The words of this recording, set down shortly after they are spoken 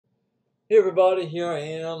Hey everybody, here I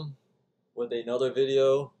am with another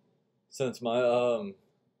video. Since my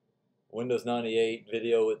Windows 98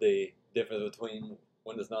 video with the difference between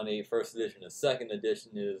Windows 98 first edition and second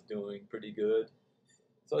edition is doing pretty good,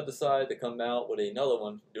 so I decided to come out with another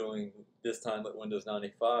one doing this time with Windows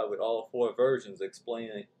 95 with all four versions,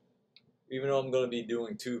 explaining, even though I'm going to be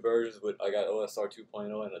doing two versions I got OSR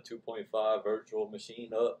 2.0 and a 2.5 virtual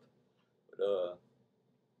machine up, but,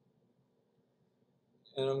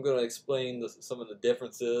 and I'm going to explain some of the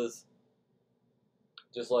differences,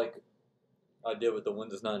 just like I did with the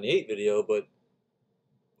Windows 98 video. But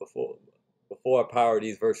before I power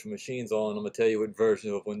these virtual machines on, I'm going to tell you what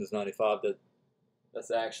version of Windows 95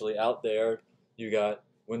 that's actually out there. You got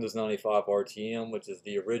Windows 95 RTM, which is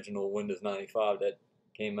the original Windows 95 that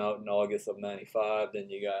came out in August of 95. Then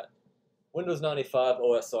you got Windows 95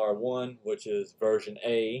 OSR 1, which is version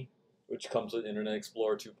A, which comes with Internet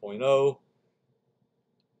Explorer 2.0.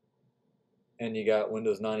 And you got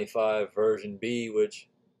Windows 95 version B, which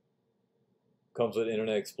comes with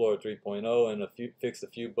Internet Explorer 3.0 and fixed a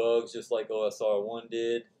few bugs just like OSR 1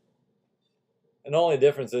 did. And the only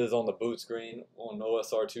difference is on the boot screen on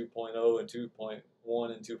OSR 2.0 and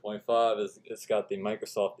 2.1 and 2.5 is it's got the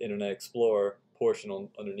Microsoft Internet Explorer portion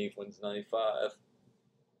underneath Windows 95.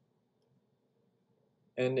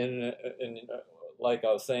 And like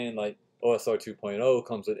I was saying, like OSR 2.0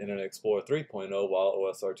 comes with Internet Explorer 3.0, while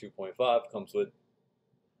OSR 2.5 comes with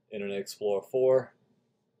Internet Explorer 4.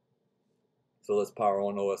 So let's power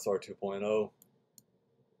on OSR 2.0.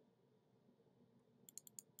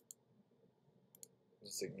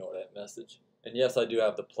 Just ignore that message. And yes, I do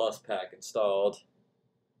have the Plus Pack installed.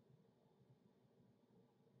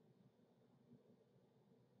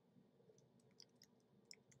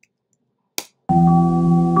 Windows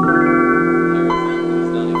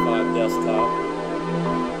 95 desktop.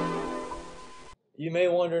 You may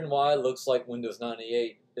be wondering why it looks like Windows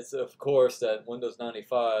 98. It's of course that Windows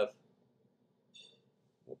 95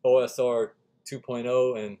 OSR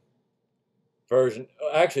 2.0 and version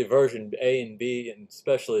A and B, and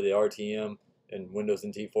especially the RTM and Windows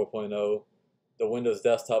NT 4.0, the Windows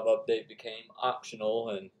desktop update became optional,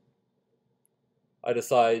 and I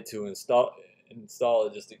decided to install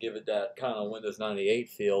it just to give it that kind of Windows 98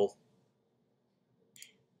 feel.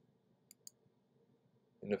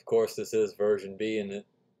 And of course this is version B in it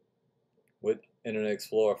with Internet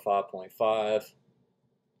Explorer 5.5,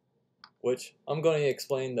 which I'm going to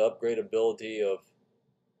explain the upgradability of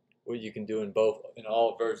what you can do in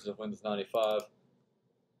all versions of Windows 95.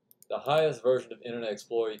 The highest version of Internet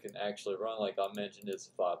Explorer you can actually run, like I mentioned,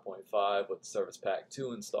 is 5.5 with Service Pack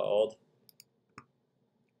 2 installed.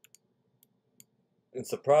 And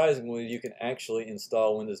surprisingly, you can actually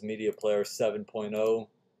install Windows Media Player 7.0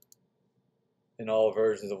 in all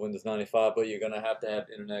versions of Windows 95, but you're going to have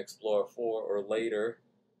Internet Explorer 4 or later,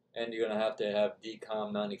 and you're going to have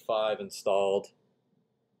DCOM 95 installed.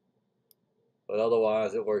 But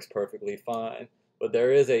otherwise it works perfectly fine. But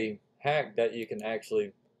there is a hack that you can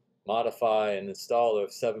actually modify an installer of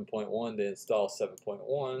 7.1 to install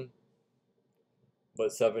 7.1, but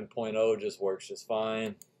 7.0 just works just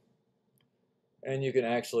fine. And you can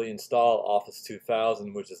actually install Office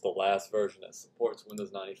 2000, which is the last version that supports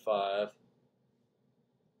Windows 95.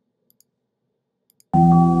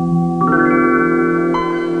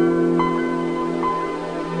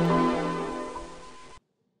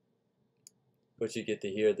 But you get to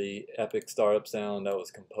hear the epic startup sound that was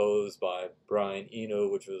composed by Brian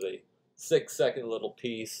Eno, which was a 6-second little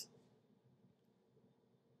piece.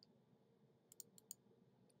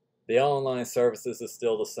 The online services is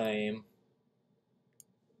still the same,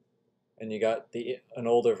 and you got an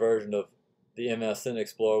older version of the MSN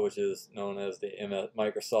Explorer, which is known as the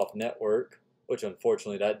Microsoft Network, which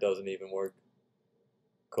unfortunately that doesn't even work.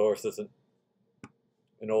 Of course, it's an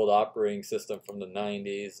old operating system from the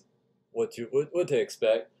 90s. What to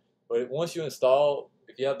expect. But once you install,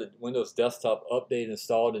 if you have the Windows Desktop Update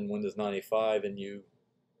installed in Windows 95 and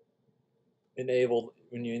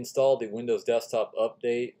when you install the Windows Desktop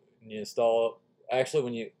Update and you install,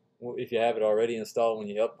 actually if you have it already installed, when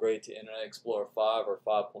you upgrade to Internet Explorer 5 or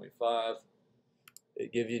 5.5,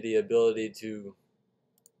 it gives you the ability to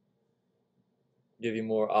give you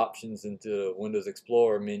more options into Windows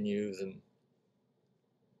Explorer menus, and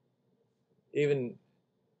even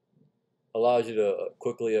allows you to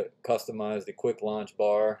quickly customize the quick launch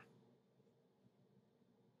bar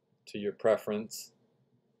to your preference.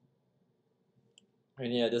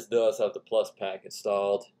 And yeah, this does have the Plus Pack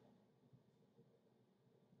installed.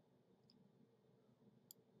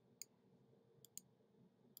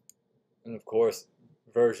 And of course,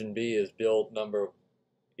 version B is build number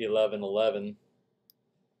 1111.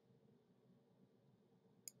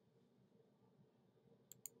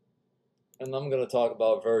 And I'm going to talk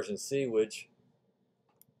about version C, which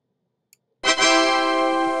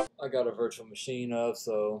I got a virtual machine of,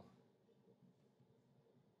 so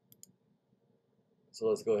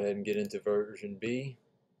let's go ahead and get into version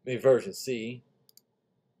C.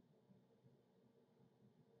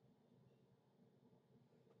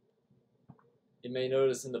 You may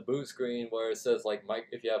notice in the boot screen where it says like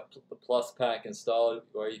if you have the plus pack installed,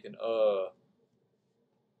 where you can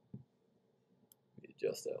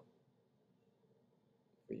adjust that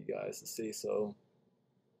for you guys to see. So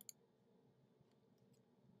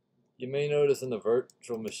you may notice in the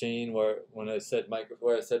virtual machine where it said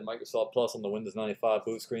Microsoft Plus on the Windows 95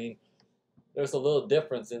 boot screen, there's a little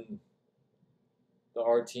difference in the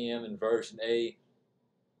RTM and version A.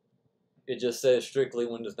 It just says strictly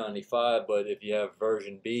Windows 95, but if you have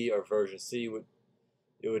version B or version C,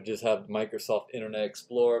 it would just have Microsoft Internet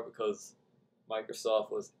Explorer, because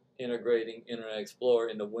Microsoft was integrating Internet Explorer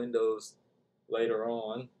into Windows later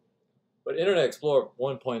on. But Internet Explorer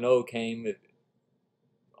 1.0 came.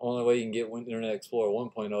 Only way you can get Internet Explorer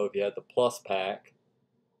 1.0 if you had the Plus pack.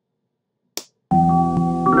 So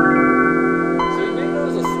you may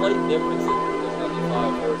notice a slight difference in Windows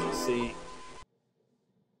 95 version C.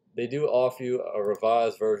 They do offer you a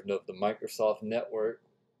revised version of the Microsoft network.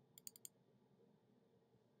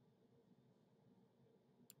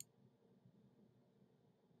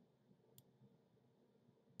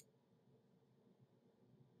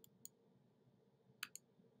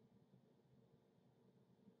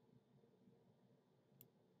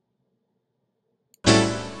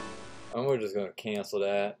 And we're just going to cancel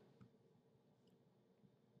that,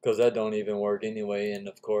 because that don't even work anyway. And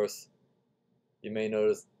of course, you may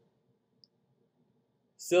notice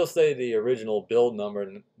still say the original build number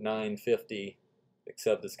 950,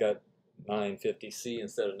 except it's got 950C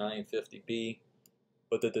instead of 950B.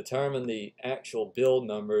 But to determine the actual build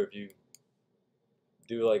number, if you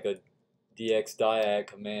do like a dx-diag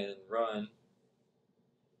command and run,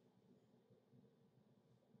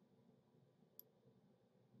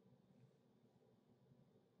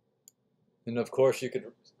 and of course you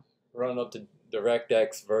could run up to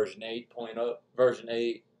DirectX version 8.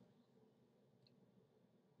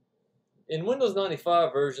 In Windows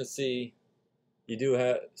 95 version C, you do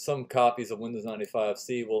have some copies of Windows 95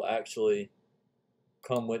 C will actually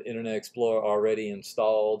come with Internet Explorer already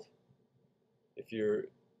installed. If your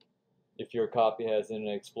copy has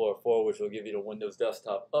Internet Explorer 4, which will give you the Windows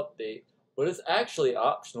Desktop update, but it's actually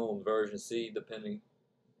optional in version C, depending.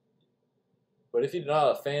 But if you're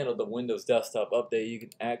not a fan of the Windows Desktop update, you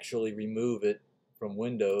can actually remove it from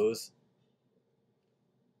Windows,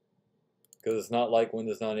 because it's not like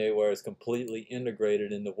Windows 98 where it's completely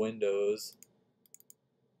integrated into Windows.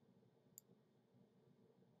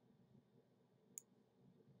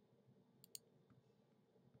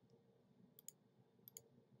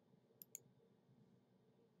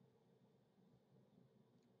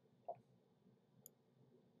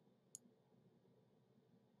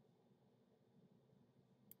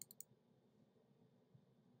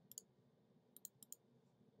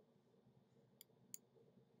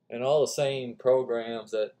 And all the same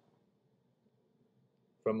programs that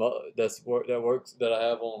I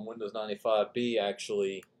have on Windows 95B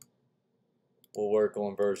actually will work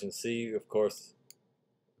on version C. Of course,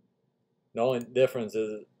 the only difference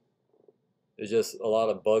is just a lot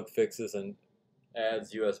of bug fixes and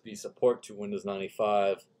adds USB support to Windows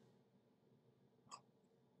 95,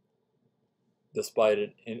 despite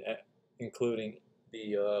it including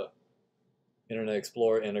the Internet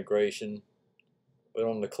Explorer integration. But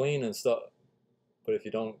on the clean install, but if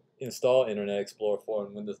you don't install Internet Explorer 4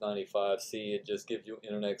 in Windows 95 C, it just gives you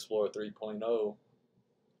Internet Explorer 3.0.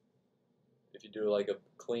 If you do like a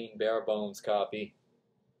clean bare bones copy.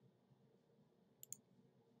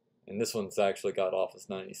 And this one's actually got Office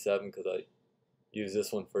 97, because I use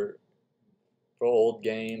this one for old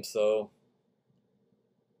games. So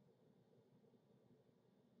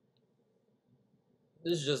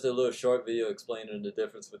this is just a little short video explaining the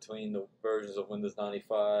difference between the versions of Windows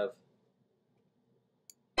 95.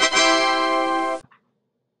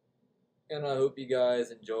 And I hope you guys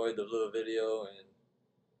enjoyed the little video, and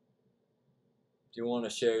if you want to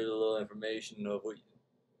share the little information of or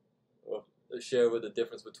share with the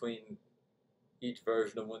difference between each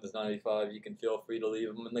version of Windows 95, you can feel free to leave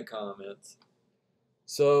them in the comments.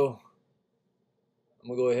 So I'm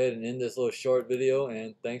going to go ahead and end this little short video,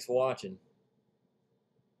 and thanks for watching.